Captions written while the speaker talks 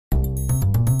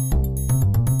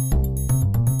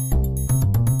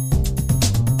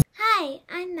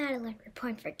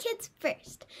reporting for Kids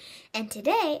First, and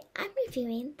today I'm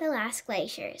reviewing The Last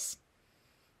Glaciers.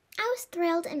 I was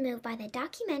thrilled and moved by the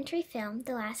documentary film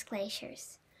The Last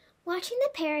Glaciers. Watching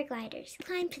the paragliders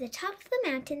climb to the top of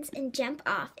the mountains and jump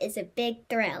off is a big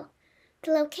thrill.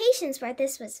 The locations where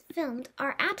this was filmed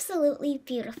are absolutely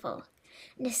beautiful,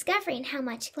 and discovering how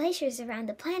much glaciers around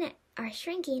the planet are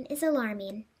shrinking is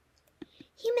alarming.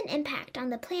 Human impact on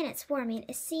the planet's warming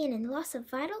is seen in loss of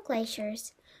vital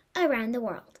glaciers around the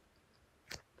world.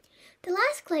 The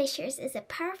Last Glaciers is a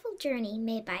powerful journey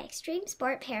made by extreme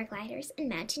sport paragliders and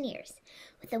mountaineers,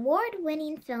 with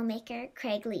award-winning filmmaker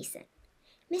Leeson.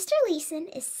 Mr. Leeson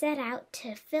is set out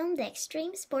to film the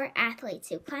extreme sport athletes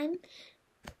who climb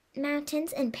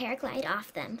mountains and paraglide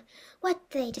off them.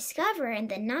 What they discover in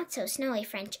the not-so-snowy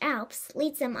French Alps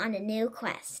leads them on a new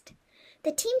quest.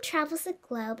 The team travels the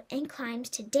globe and climbs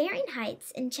to daring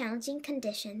heights in challenging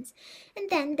conditions, and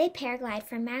then they paraglide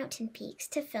from mountain peaks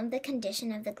to film the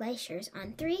condition of the glaciers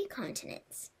on 3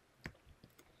 continents.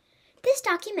 This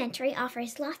documentary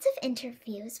offers lots of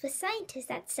interviews with scientists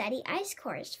that study ice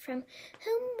cores, from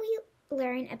whom we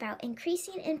learn about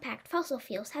increasing impact fossil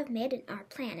fuels have made on our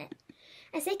planet,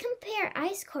 as they compare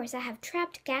ice cores that have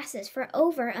trapped gases for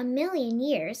over 1 million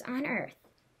years on Earth.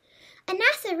 A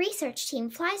NASA research team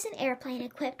flies an airplane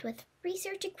equipped with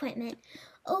research equipment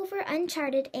over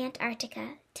uncharted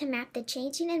Antarctica to map the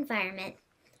changing environment.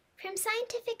 From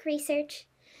scientific research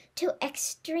to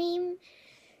extreme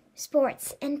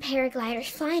sports and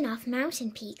paragliders flying off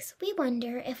mountain peaks, we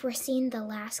wonder if we're seeing the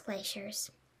last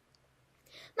glaciers.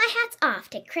 My hat's off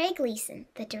to Leeson,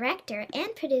 the director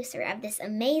and producer of this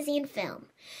amazing film,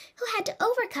 who had to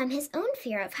overcome his own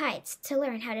fear of heights to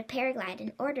learn how to paraglide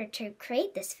in order to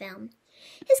create this film.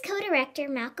 His co-director,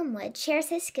 Malcolm Wood, shares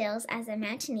his skills as a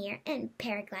mountaineer and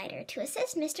paraglider to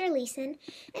assist Mr. Leeson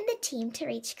and the team to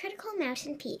reach critical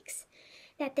mountain peaks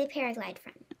that they paraglide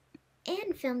from,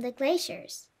 and film the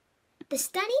glaciers. The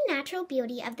stunning natural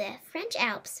beauty of the French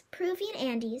Alps, Peruvian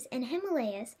Andes, and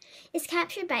Himalayas is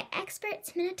captured by expert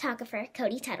cinematographer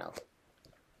Cody Tuttle.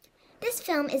 This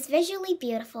film is visually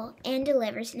beautiful and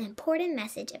delivers an important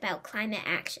message about climate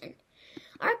action.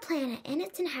 Our planet and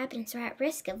its inhabitants are at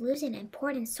risk of losing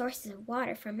important sources of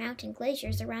water from mountain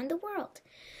glaciers around the world.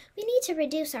 We need to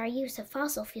reduce our use of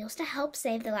fossil fuels to help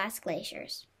save the last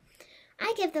glaciers.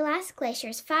 I give The Last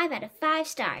Glaciers 5 out of 5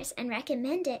 stars and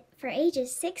recommend it for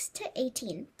ages 6 to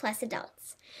 18 plus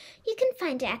adults. You can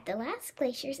find it at The Last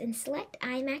Glaciers in select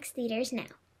IMAX theaters now.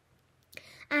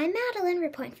 I'm Madeleine,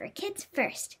 reporting for Kids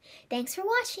First. Thanks for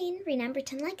watching. Remember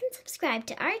to like and subscribe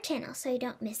to our channel so you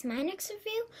don't miss my next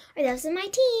review or those of my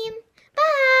team.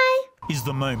 Bye! Is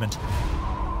the moment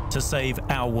to save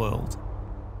our world.